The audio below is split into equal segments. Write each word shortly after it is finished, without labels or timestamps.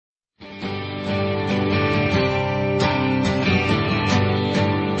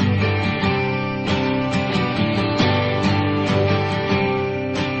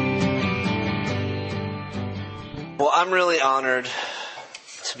I'm really honored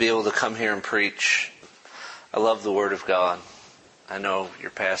to be able to come here and preach. I love the Word of God. I know your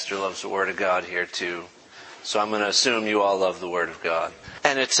pastor loves the Word of God here too. So I'm going to assume you all love the Word of God.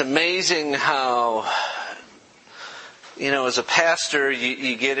 And it's amazing how, as a pastor,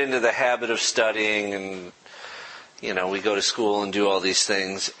 you get into the habit of studying and, we go to school and do all these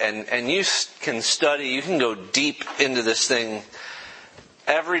things. And you can study, you can go deep into this thing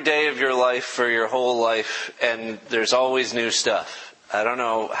every day of your life for your whole life, and there's always new stuff. I don't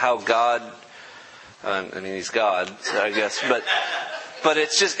know how God, He's God, I guess, but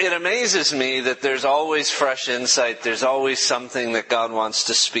it amazes me that there's always fresh insight, there's always something that God wants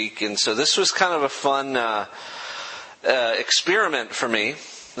to speak. And so this was kind of a fun experiment for me.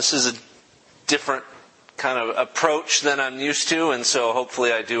 This is a different kind of approach than I'm used to, and so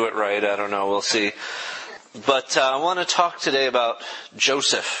hopefully I do it right. I don't know, we'll see. But I want to talk today about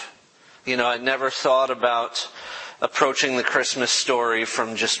Joseph. I never thought about approaching the Christmas story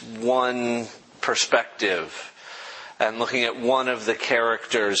from just one perspective and looking at one of the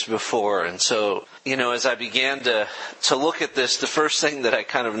characters before. And so, as I began to look at this, the first thing that I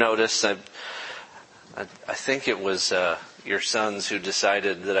kind of noticed, I think it was your sons who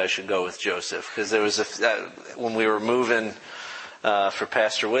decided that I should go with Joseph, because there was when we were moving for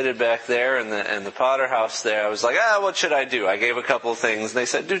Pastor Whitted back there and the Potter house there, I was like, what should I do? I gave a couple of things, and they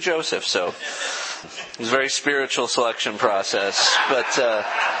said, do Joseph. So it was a very spiritual selection process. But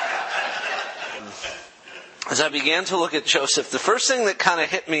as I began to look at Joseph, the first thing that kind of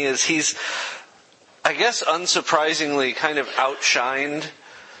hit me is he's, I guess unsurprisingly, kind of outshined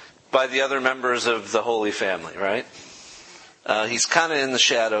by the other members of the Holy Family, right? He's kind of in the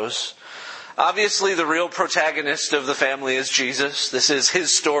shadows. Obviously, the real protagonist of the family is Jesus. This is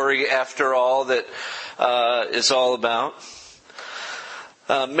his story, after all, that is all about.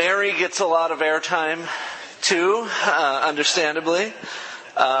 Mary gets a lot of airtime, too, understandably.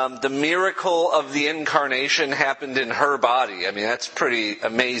 The miracle of the incarnation happened in her body. That's pretty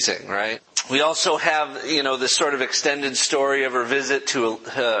amazing, right? We also have, this sort of extended story of her visit to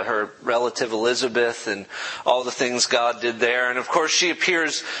her relative Elizabeth and all the things God did there. And of course, she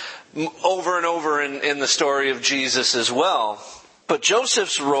appears over and over in the story of Jesus as well. But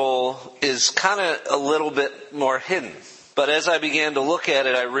Joseph's role is kind of a little bit more hidden. But as I began to look at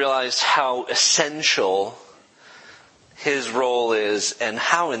it, I realized how essential his role is and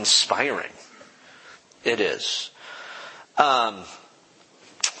how inspiring it is.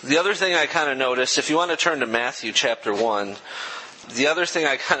 The other thing I kind of noticed, if you want to turn to Matthew chapter 1, the other thing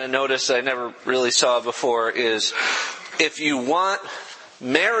I kind of noticed I never really saw before is, if you want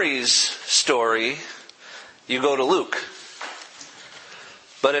Mary's story, you go to Luke.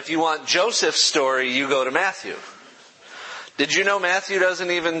 But if you want Joseph's story, you go to Matthew. Did you know Matthew doesn't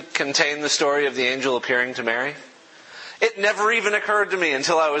even contain the story of the angel appearing to Mary? It never even occurred to me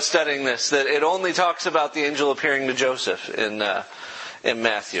until I was studying this that it only talks about the angel appearing to Joseph in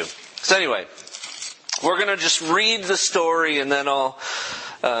Matthew. So anyway, we're going to just read the story, and then I'll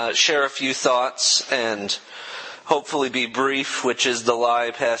share a few thoughts and hopefully be brief, which is the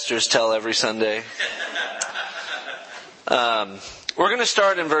lie pastors tell every Sunday. We're going to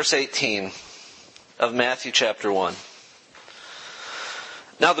start in verse 18 of Matthew chapter 1.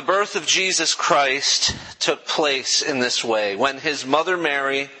 Now the birth of Jesus Christ took place in this way. When his mother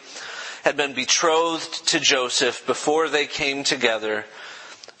Mary had been betrothed to Joseph, before they came together,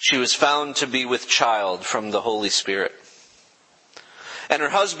 she was found to be with child from the Holy Spirit. And her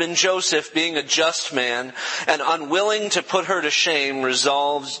husband Joseph, being a just man and unwilling to put her to shame,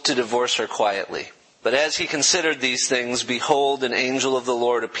 resolved to divorce her quietly. But as he considered these things, behold, an angel of the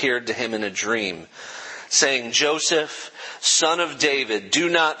Lord appeared to him in a dream, saying, Joseph, son of David, do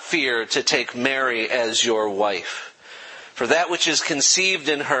not fear to take Mary as your wife. For that which is conceived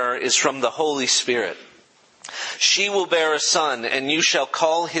in her is from the Holy Spirit. She will bear a son, and you shall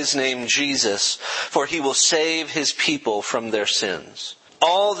call his name Jesus, for he will save his people from their sins.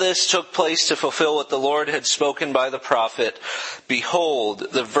 All this took place to fulfill what the Lord had spoken by the prophet.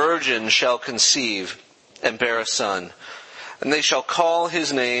 Behold, the virgin shall conceive and bear a son, and they shall call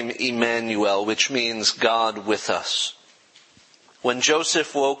his name Emmanuel, which means God with us. When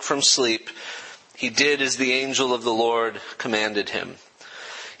Joseph woke from sleep, he did as the angel of the Lord commanded him.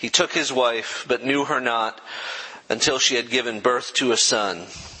 He took his wife, but knew her not until she had given birth to a son,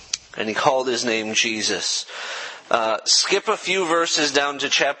 and he called his name Jesus. Skip a few verses down to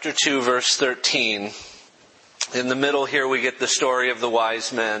chapter 2, verse 13. In the middle here we get the story of the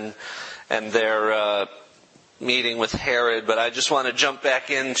wise men and their meeting with Herod, but I just want to jump back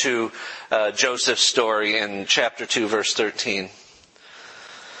into Joseph's story in chapter 2, verse 13.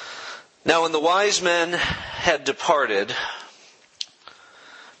 Now when the wise men had departed,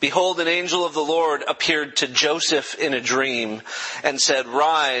 behold, an angel of the Lord appeared to Joseph in a dream and said,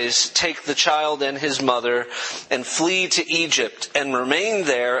 "Rise, take the child and his mother, and flee to Egypt, and remain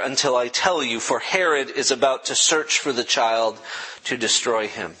there until I tell you, for Herod is about to search for the child to destroy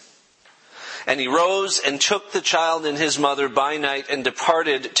him." And he rose and took the child and his mother by night and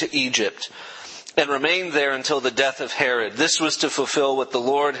departed to Egypt, and remained there until the death of Herod. This was to fulfill what the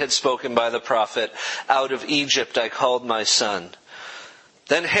Lord had spoken by the prophet, "Out of Egypt I called my son."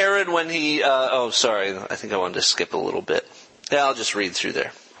 Then Herod, when he... I think I wanted to skip a little bit. Yeah, I'll just read through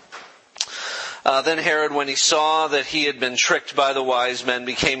there. Then Herod, when he saw that he had been tricked by the wise men,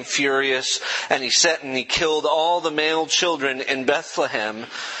 became furious, and he sent and he killed all the male children in Bethlehem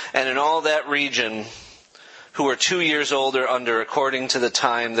and in all that region who were 2 years old or under, according to the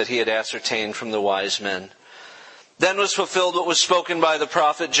time that he had ascertained from the wise men. Then was fulfilled what was spoken by the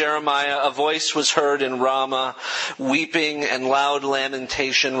prophet Jeremiah. A voice was heard in Ramah, weeping and loud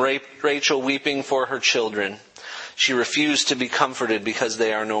lamentation, Rachel weeping for her children. She refused to be comforted because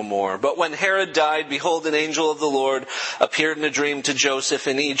they are no more. But when Herod died, behold, an angel of the Lord appeared in a dream to Joseph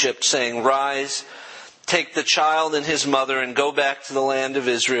in Egypt, saying, "Rise, take the child and his mother, and go back to the land of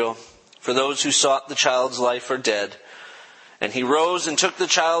Israel, for those who sought the child's life are dead." And he rose and took the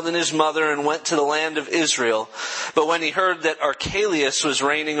child and his mother and went to the land of Israel. But when he heard that Archelaus was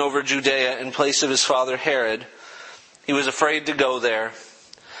reigning over Judea in place of his father Herod, he was afraid to go there.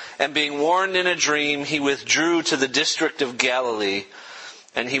 And being warned in a dream, he withdrew to the district of Galilee.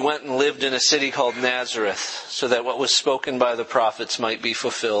 And he went and lived in a city called Nazareth, so that what was spoken by the prophets might be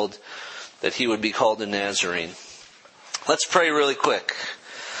fulfilled, that he would be called a Nazarene. Let's pray really quick.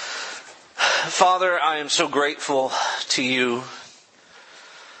 Father, I am so grateful to you.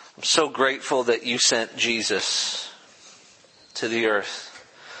 I'm so grateful that you sent Jesus to the earth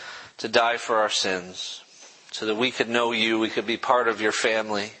to die for our sins, so that we could know you, we could be part of your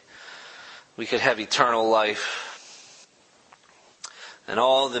family, we could have eternal life, and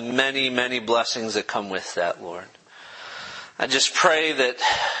all the many, many blessings that come with that, Lord. I just pray that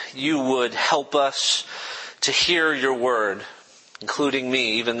you would help us to hear your word, including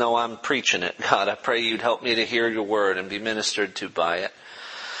me, even though I'm preaching it. God, I pray you'd help me to hear your word and be ministered to by it.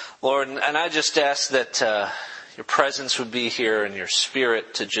 Lord, and I just ask that your presence would be here and your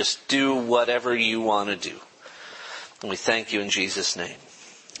spirit to just do whatever you want to do. And we thank you in Jesus' name.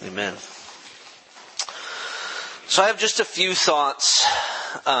 Amen. So I have just a few thoughts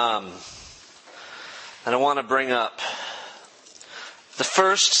that I want to bring up. The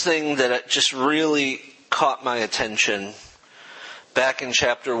first thing that just really caught my attention back in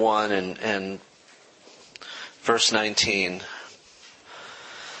chapter 1 and verse 19.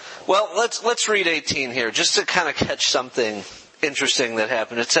 Well, let's read 18 here, just to kind of catch something interesting that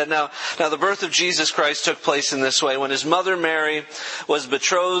happened. It said, Now the birth of Jesus Christ took place in this way. When his mother Mary was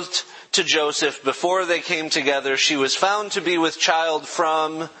betrothed to Joseph, before they came together, she was found to be with child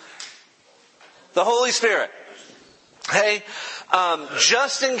from the Holy Spirit. Hey,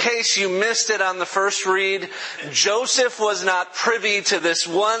 just in case you missed it on the first read, Joseph was not privy to this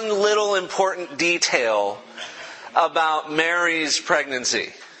one little important detail about Mary's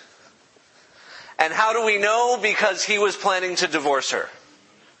pregnancy. And how do we know? Because he was planning to divorce her.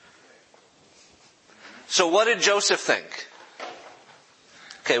 So what did Joseph think?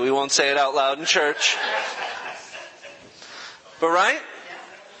 Okay, we won't say it out loud in church. But right?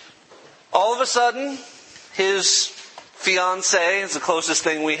 All of a sudden, his fiancée, is the closest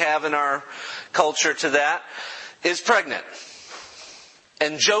thing we have in our culture to that, is pregnant.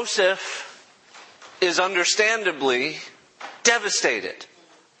 And Joseph is understandably devastated.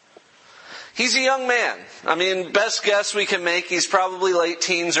 He's a young man. I mean, best guess we can make, he's probably late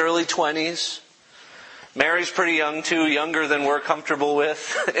teens, early 20s. Mary's pretty young too, younger than we're comfortable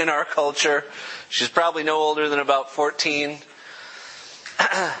with in our culture. She's probably no older than about 14.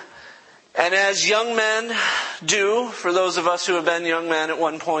 And as young men do, for those of us who have been young men at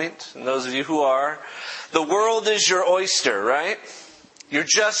one point, and those of you who are, the world is your oyster, right? You're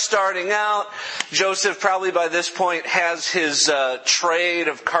just starting out. Joseph probably by this point has his trade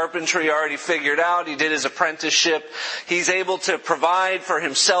of carpentry already figured out. He did his apprenticeship. He's able to provide for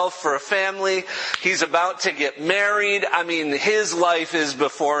himself, for a family. He's about to get married. I mean, his life is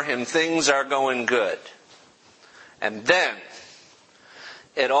before him. Things are going good. And then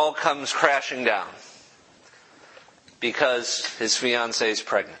it all comes crashing down because his fiancée is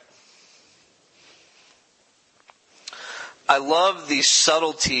pregnant. I love the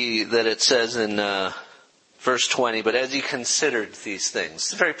subtlety that it says in verse 20, but as he considered these things,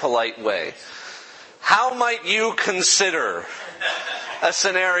 it's a very polite way. How might you consider a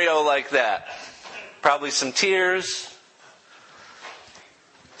scenario like that. Probably some tears,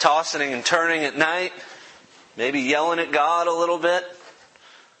 tossing and turning at night, maybe yelling at God a little bit.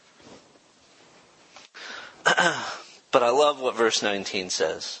 But I love what verse 19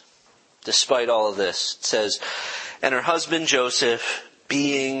 says. Despite all of this, it says, and her husband Joseph,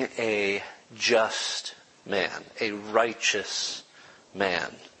 being a just man, a righteous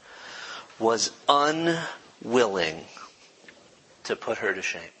man, was unwilling to put her to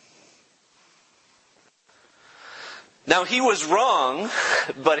shame. Now he was wrong,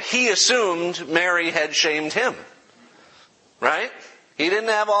 but he assumed Mary had shamed him. Right? He didn't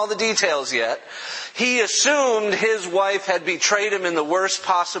have all the details yet. He assumed his wife had betrayed him in the worst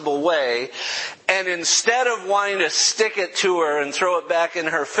possible way, and instead of wanting to stick it to her and throw it back in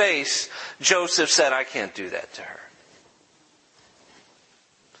her face, Joseph said, I can't do that to her.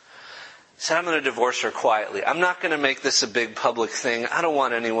 He said, I'm going to divorce her quietly. I'm not going to make this a big public thing. I don't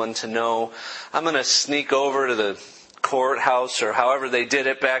want anyone to know. I'm going to sneak over to the courthouse or however they did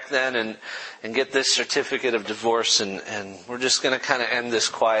it back then and get this certificate of divorce, and we're just going to kind of end this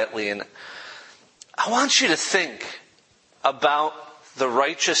quietly. And I want you to think about the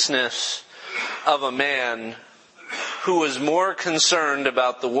righteousness of a man who was more concerned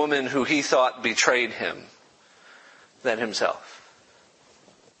about the woman who he thought betrayed him than himself.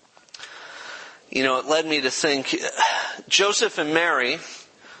 You know, it led me to think, Joseph and Mary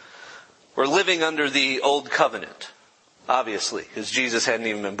were living under the old covenant, obviously, because Jesus hadn't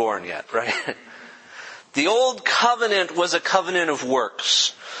even been born yet, right? The old covenant was a covenant of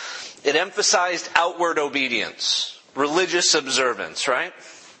works. It emphasized outward obedience, religious observance, right?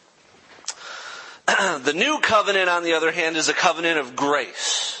 The new covenant, on the other hand, is a covenant of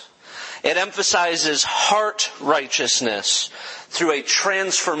grace. It emphasizes heart righteousness through a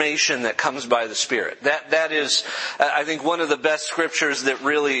transformation that comes by the Spirit. That is, I think, one of the best scriptures that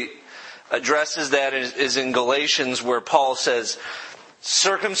really addresses that is in Galatians, where Paul says,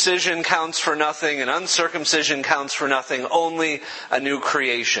 circumcision counts for nothing and uncircumcision counts for nothing, only a new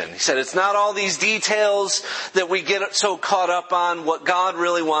creation. He said it's not all these details that we get so caught up on. What God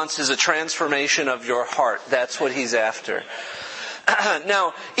really wants is a transformation of your heart. That's what He's after.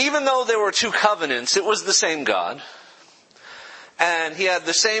 Now, even though there were two covenants, it was the same God. And He had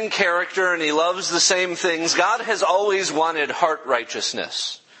the same character and He loves the same things. God has always wanted heart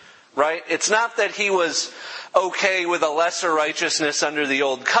righteousness. Right? It's not that He was okay with a lesser righteousness under the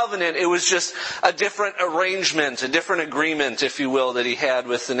old covenant. It was just a different arrangement, a different agreement, if you will, that He had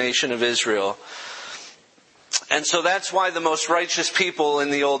with the nation of Israel. And so that's why the most righteous people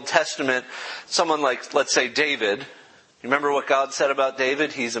in the Old Testament, someone like, let's say, David. Remember what God said about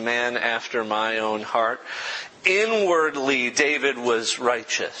David? He's a man after my own heart. Inwardly, David was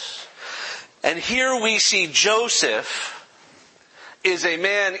righteous. And here we see Joseph is a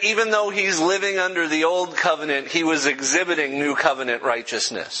man, even though he's living under the old covenant, he was exhibiting new covenant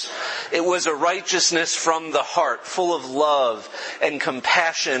righteousness. It was a righteousness from the heart, full of love and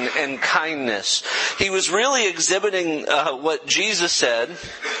compassion and kindness. He was really exhibiting what Jesus said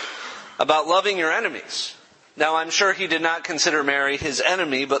about loving your enemies. Now, I'm sure he did not consider Mary his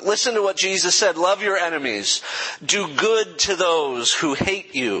enemy, but listen to what Jesus said. Love your enemies. Do good to those who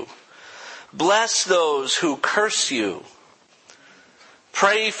hate you. Bless those who curse you.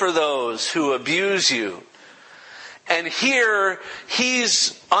 Pray for those who abuse you. And here,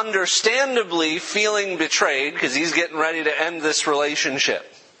 he's understandably feeling betrayed because he's getting ready to end this relationship.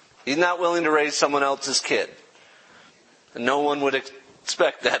 He's not willing to raise someone else's kid. And no one would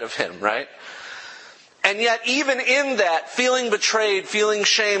expect that of him, right? And yet, even in that, feeling betrayed, feeling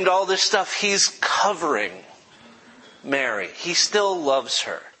shamed, all this stuff, he's covering Mary. He still loves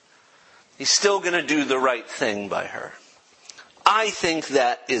her. He's still going to do the right thing by her. I think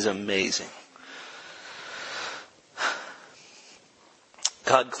that is amazing.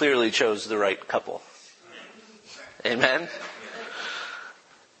 God clearly chose the right couple. Amen?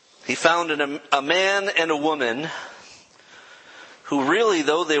 He found a man and a woman who really,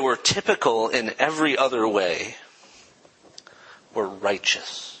 though they were typical in every other way, were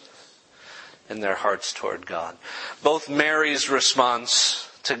righteous in their hearts toward God. Both Mary's response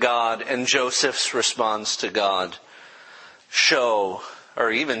to God and Joseph's response to God show,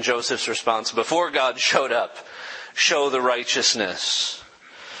 or even Joseph's response before God showed up, show the righteousness.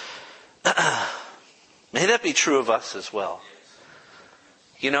 May that be true of us as well.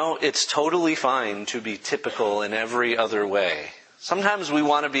 You know, it's totally fine to be typical in every other way. Sometimes we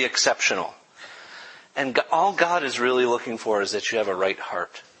want to be exceptional. And all God is really looking for is that you have a right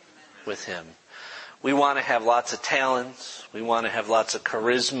heart with Him. We want to have lots of talents. We want to have lots of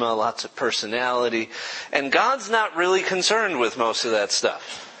charisma, lots of personality. And God's not really concerned with most of that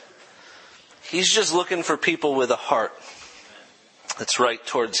stuff. He's just looking for people with a heart that's right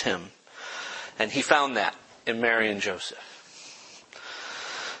towards Him. And He found that in Mary and Joseph.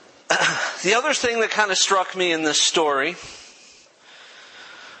 The other thing that kind of struck me in this story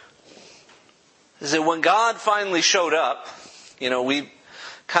is that when God finally showed up, we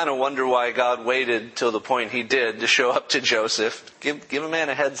kind of wonder why God waited till the point He did to show up to Joseph. Give a man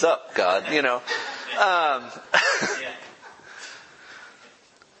a heads up, God,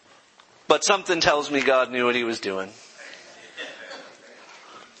 But something tells me God knew what He was doing.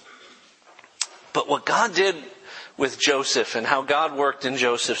 But what God did with Joseph and how God worked in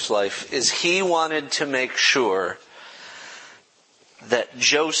Joseph's life is He wanted to make sure that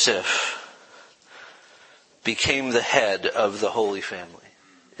Joseph became the head of the Holy Family.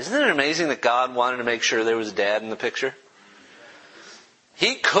 Isn't it amazing that God wanted to make sure there was a dad in the picture?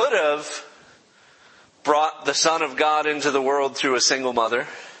 He could have brought the Son of God into the world through a single mother.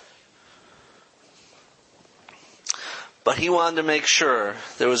 But He wanted to make sure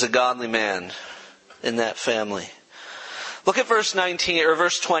there was a godly man in that family. Look at verse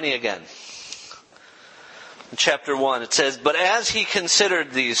 20 again. In chapter 1, it says, "But as he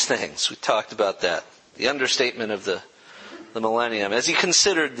considered these things," we talked about that, the understatement of the millennium. "As he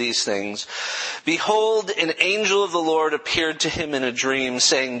considered these things, behold, an angel of the Lord appeared to him in a dream,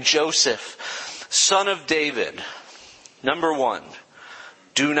 saying, Joseph, son of David, number 1,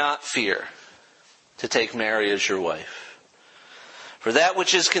 do not fear to take Mary as your wife. For that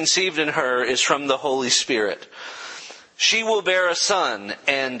which is conceived in her is from the Holy Spirit. She will bear a son,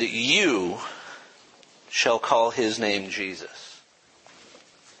 and you shall call his name Jesus.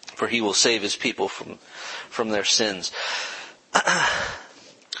 For he will save his people from their sins."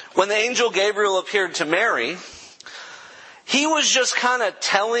 When the angel Gabriel appeared to Mary, he was just kind of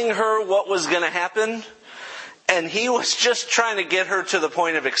telling her what was going to happen, and he was just trying to get her to the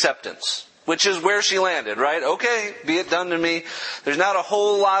point of acceptance. Which is where she landed, right? Okay, be it done to me. There's not a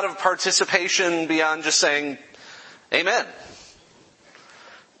whole lot of participation beyond just saying, amen.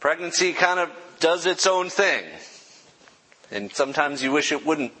 Pregnancy kind of does its own thing. And sometimes you wish it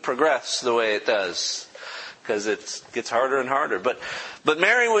wouldn't progress the way it does. Because it gets harder and harder. But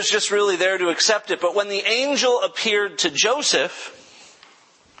Mary was just really there to accept it. But when the angel appeared to Joseph,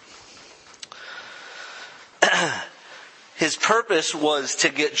 his purpose was to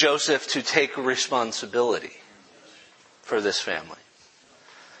get Joseph to take responsibility for this family.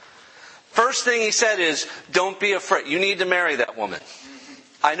 First thing he said is, don't be afraid. You need to marry that woman.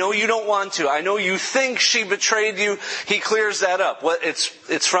 I know you don't want to. I know you think she betrayed you. He clears that up.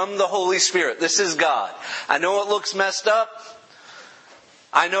 It's from the Holy Spirit. This is God. I know it looks messed up.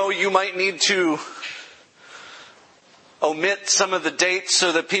 I know you might need to omit some of the dates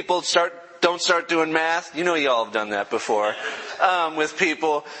so that people don't start doing math. You all have done that before with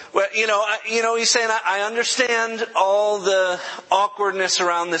people. Well, he's saying, I understand all the awkwardness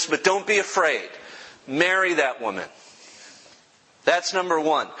around this, but don't be afraid. Marry that woman. That's number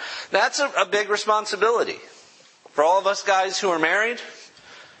 1. That's a big responsibility. For all of us guys who are married,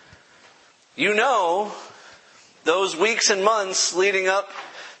 those weeks and months leading up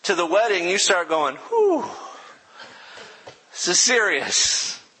to the wedding, you start going, whew, this is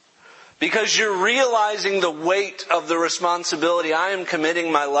serious. Because you're realizing the weight of the responsibility. I am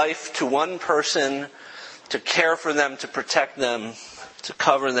committing my life to one person, to care for them, to protect them, to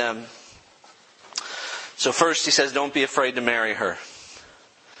cover them. So first he says, don't be afraid to marry her.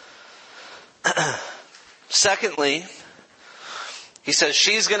 Secondly, he says,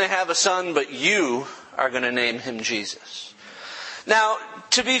 she's going to have a son, but you are going to name him Jesus. Now,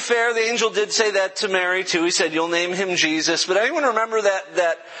 to be fair, the angel did say that to Mary too. He said, you'll name him Jesus. But anyone remember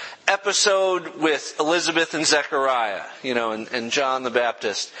that episode with Elizabeth and Zechariah, and John the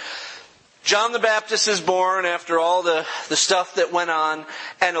Baptist? John the Baptist is born after all the stuff that went on,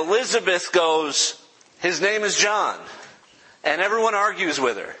 and Elizabeth goes, his name is John. And everyone argues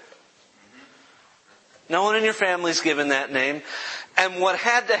with her. No one in your family's given that name. And what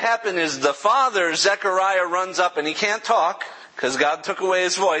had to happen is the father, Zechariah, runs up, and he can't talk because God took away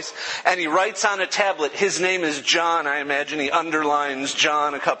his voice, and he writes on a tablet, his name is John. I imagine he underlines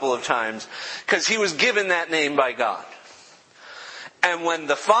John a couple of times because he was given that name by God. And when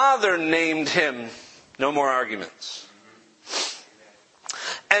the father named him, no more arguments.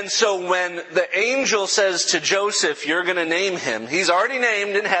 And so when the angel says to Joseph, you're going to name him, he's already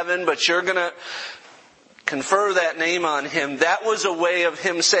named in heaven, but you're going to confer that name on him. That was a way of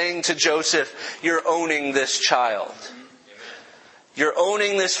him saying to Joseph, you're owning this child. You're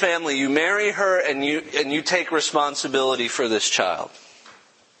owning this family. You marry her and you take responsibility for this child.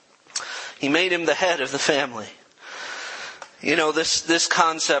 He made him the head of the family. You know, this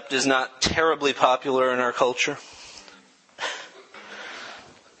concept is not terribly popular in our culture.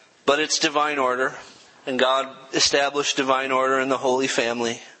 But it's divine order. And God established divine order in the Holy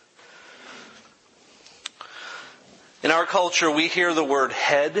Family. In our culture, we hear the word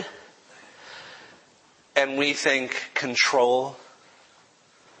head and we think control.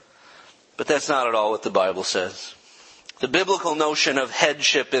 But that's not at all what the Bible says. The biblical notion of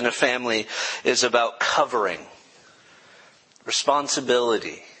headship in a family is about covering,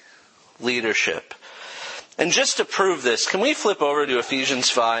 responsibility, leadership. And just to prove this, can we flip over to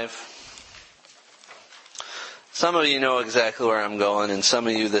Ephesians 5? Some of you know exactly where I'm going, and some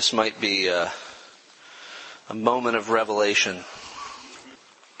of you this might be a moment of revelation.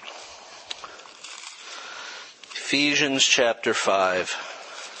 Ephesians chapter 5.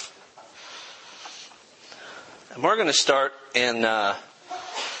 And we're going to start in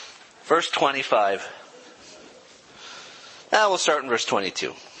verse 25. We'll start in verse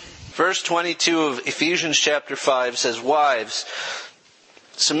 22. Verse 22 of Ephesians chapter 5 says, "Wives,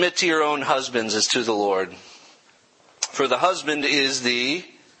 submit to your own husbands as to the Lord. For the husband is the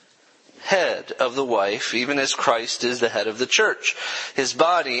head of the wife, even as Christ is the head of the church, his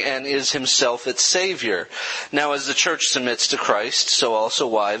body, and is himself its Savior. Now as the church submits to Christ, so also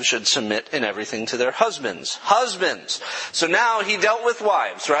wives should submit in everything to their husbands." Husbands. So now he dealt with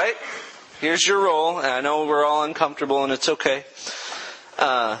wives, right? Here's your role. And I know we're all uncomfortable and it's okay.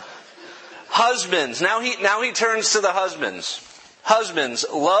 Husbands. Now he turns to the husbands. Husbands,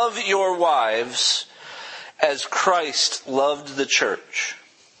 love your wives as Christ loved the church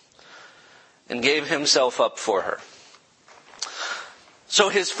and gave himself up for her. So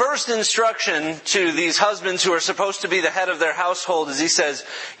his first instruction to these husbands who are supposed to be the head of their household is he says,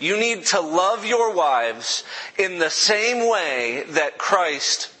 you need to love your wives in the same way that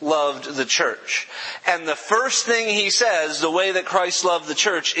Christ loved the church. And the first thing he says, the way that Christ loved the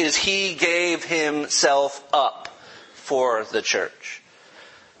church, is he gave himself up for the church.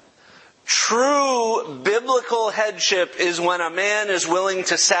 True biblical headship is when a man is willing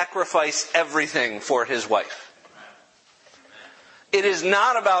to sacrifice everything for his wife. It is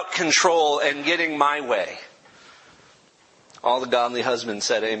not about control and getting my way. All the godly husbands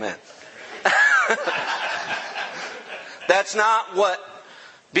said amen. That's not what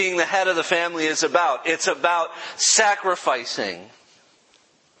being the head of the family is about. It's about sacrificing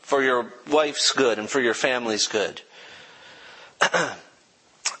for your wife's good and for your family's good.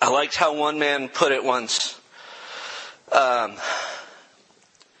 I liked how one man put it once.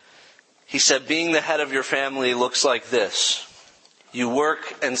 He said, being the head of your family looks like this. You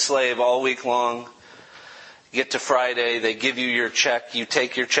work and slave all week long. Get to Friday, they give you your check. You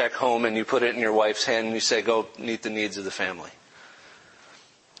take your check home and you put it in your wife's hand and you say, go meet the needs of the family.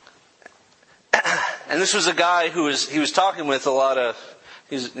 And this was a guy he was talking with a lot of,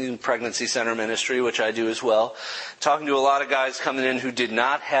 he's in pregnancy center ministry, which I do as well. Talking to a lot of guys coming in who did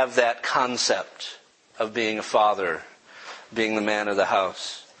not have that concept of being a father, being the man of the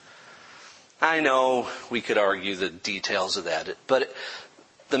house. I know we could argue the details of that, but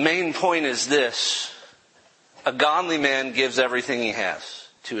the main point is this. A godly man gives everything he has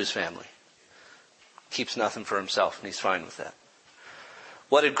to his family. Keeps nothing for himself, and he's fine with that.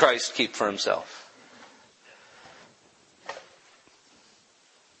 What did Christ keep for himself?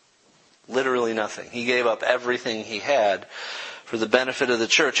 Literally nothing. He gave up everything he had for the benefit of the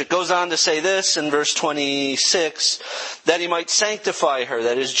church. It goes on to say this in verse 26, that he might sanctify her,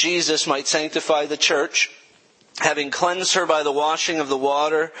 that is, Jesus might sanctify the church, having cleansed her by the washing of the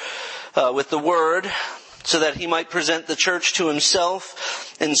water with the word, so that he might present the church to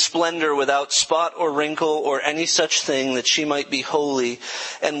himself in splendor, without spot or wrinkle or any such thing, that she might be holy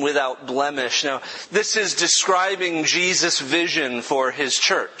and without blemish. Now, this is describing Jesus' vision for his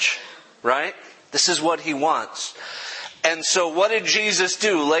church, right? This is what he wants. And so what did Jesus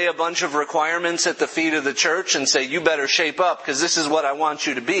do? Lay a bunch of requirements at the feet of the church and say, you better shape up because this is what I want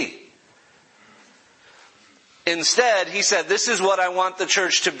you to be. Instead, he said, this is what I want the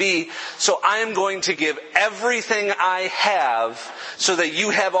church to be, so I am going to give everything I have so that you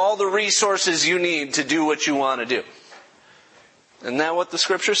have all the resources you need to do what you want to do. Isn't that what the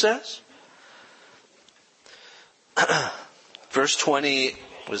scripture says? Verse 20,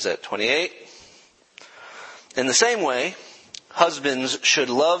 was that 28? In the same way, husbands should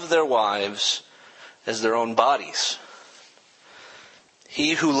love their wives as their own bodies.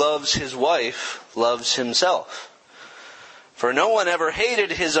 He who loves his wife loves himself. For no one ever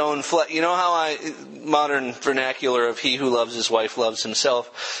hated his own flesh. You know how modern vernacular of he who loves his wife loves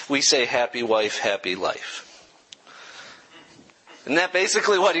himself? We say happy wife, happy life. Isn't that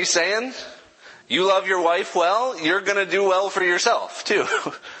basically what he's saying? You love your wife well, you're going to do well for yourself too.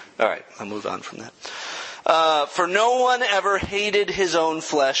 All right, I'll move on from that. For no one ever hated his own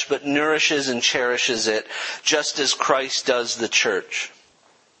flesh, but nourishes and cherishes it, just as Christ does the church,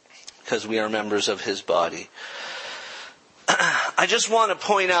 because we are members of his body. I just want to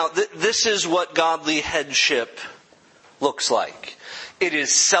point out that this is what godly headship looks like. It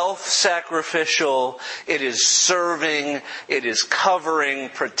is self-sacrificial, it is serving, it is covering,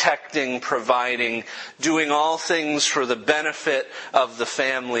 protecting, providing, doing all things for the benefit of the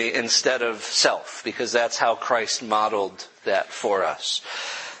family instead of self, because that's how Christ modeled that for us.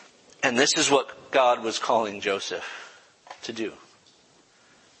 And this is what God was calling Joseph to do.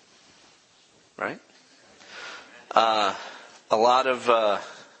 Right? A lot of our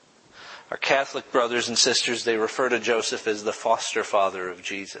Catholic brothers and sisters, they refer to Joseph as the foster father of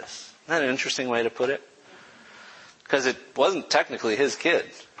Jesus. Isn't that an interesting way to put it? Because it wasn't technically his kid.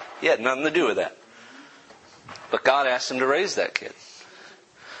 He had nothing to do with that. But God asked him to raise that kid.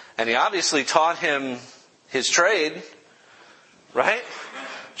 And he obviously taught him his trade, right?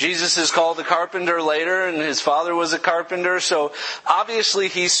 Jesus is called a carpenter later, and his father was a carpenter, so obviously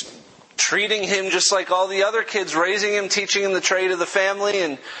he's treating him just like all the other kids, raising him, teaching him the trade of the family,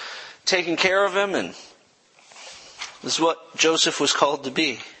 and taking care of him. And this is what Joseph was called to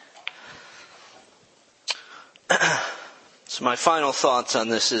be. So my final thoughts on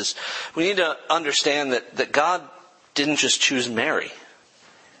this is, we need to understand that God didn't just choose Mary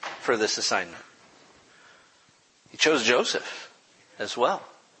for this assignment. He chose Joseph as well.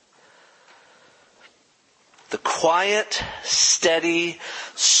 The quiet, steady,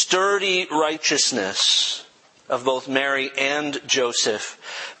 sturdy righteousness of both Mary and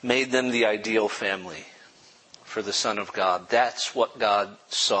Joseph made them the ideal family for the Son of God. That's what God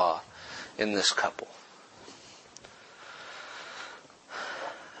saw in this couple.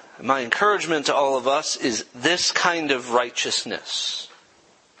 My encouragement to all of us is this kind of righteousness.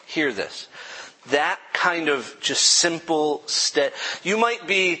 Hear this. That kind of just simple, you might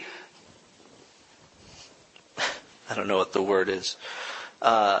be, I don't know what the word is,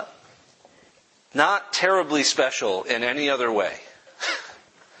 not terribly special in any other way.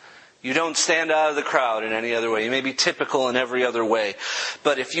 You don't stand out of the crowd in any other way. You may be typical in every other way.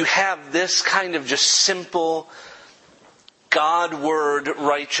 But if you have this kind of just simple God-word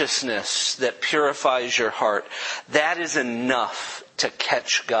righteousness that purifies your heart, that is enough to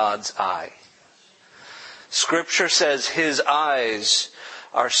catch God's eye. Scripture says his eyes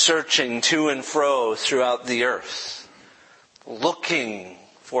are searching to and fro throughout the earth, looking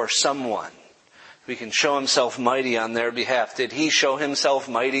for someone who can show himself mighty on their behalf. Did he show himself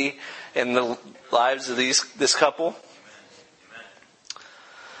mighty in the lives of this couple?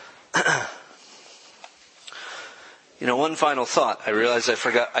 One final thought. I realized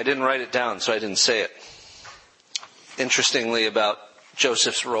I didn't write it down, so I didn't say it. Interestingly, about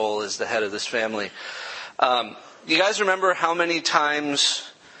Joseph's role as the head of this family. You guys remember how many times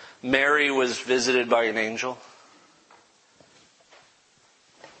Mary was visited by an angel?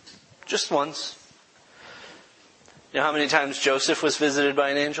 Just once. You know how many times Joseph was visited by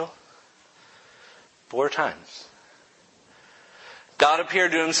an angel? 4 times. God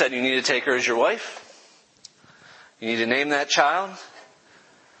appeared to him and said, you need to take her as your wife. You need to name that child.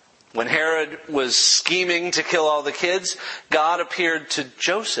 When Herod was scheming to kill all the kids, God appeared to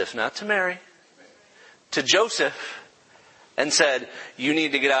Joseph, not to Mary, to Joseph, and said, you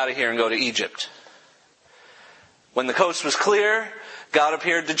need to get out of here and go to Egypt. When the coast was clear, God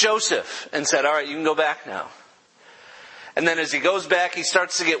appeared to Joseph and said, all right, you can go back now. And then as he goes back, he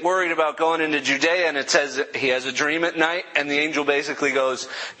starts to get worried about going into Judea, and it says he has a dream at night, and the angel basically goes,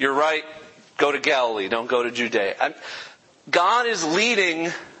 you're right, go to Galilee, don't go to Judea. God is leading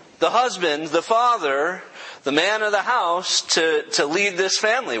the husband, the father, the man of the house to lead this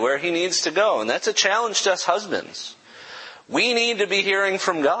family where he needs to go. And that's a challenge to us husbands. We need to be hearing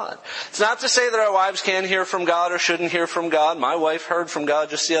from God. It's not to say that our wives can't hear from God or shouldn't hear from God. My wife heard from God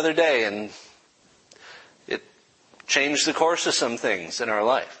just the other day, and it changed the course of some things in our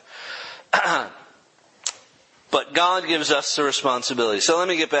life. But God gives us the responsibility. So let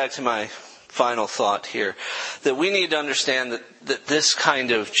me get back to my final thought here. That we need to understand that this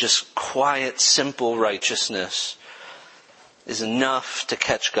kind of just quiet, simple righteousness is enough to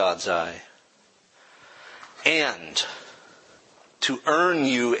catch God's eye. And to earn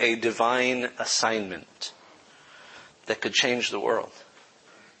you a divine assignment that could change the world.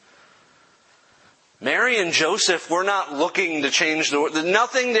 Mary and Joseph were not looking to change the world.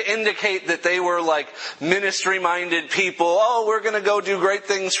 Nothing to indicate that they were like ministry-minded people. Oh, we're going to go do great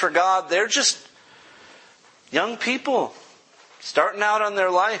things for God. They're just young people starting out on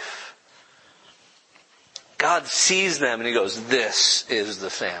their life. God sees them and He goes, this is the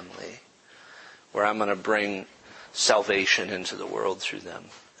family where I'm going to bring salvation into the world through them.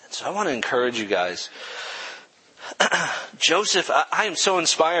 And so I want to encourage you guys. Joseph, I am so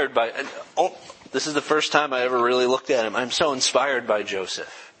inspired by... This is the first time I ever really looked at him. I'm so inspired by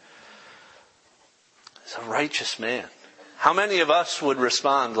Joseph. He's a righteous man. How many of us would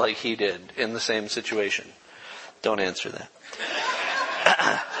respond like he did in the same situation? Don't answer that.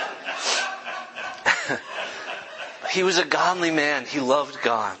 He was a godly man. He loved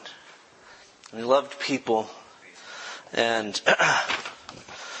God. He loved people. And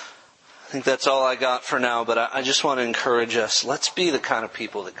I think that's all I got for now, but I just want to encourage us. Let's be the kind of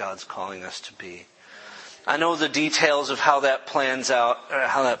people that God's calling us to be. I know the details of how that plans out, or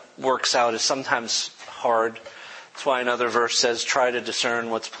how that works out is sometimes hard. That's why another verse says, try to discern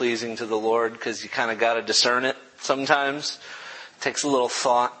what's pleasing to the Lord, because you kind of got to discern it sometimes. It takes a little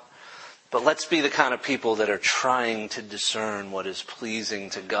thought. But let's be the kind of people that are trying to discern what is pleasing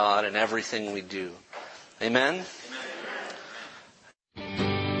to God in everything we do. Amen?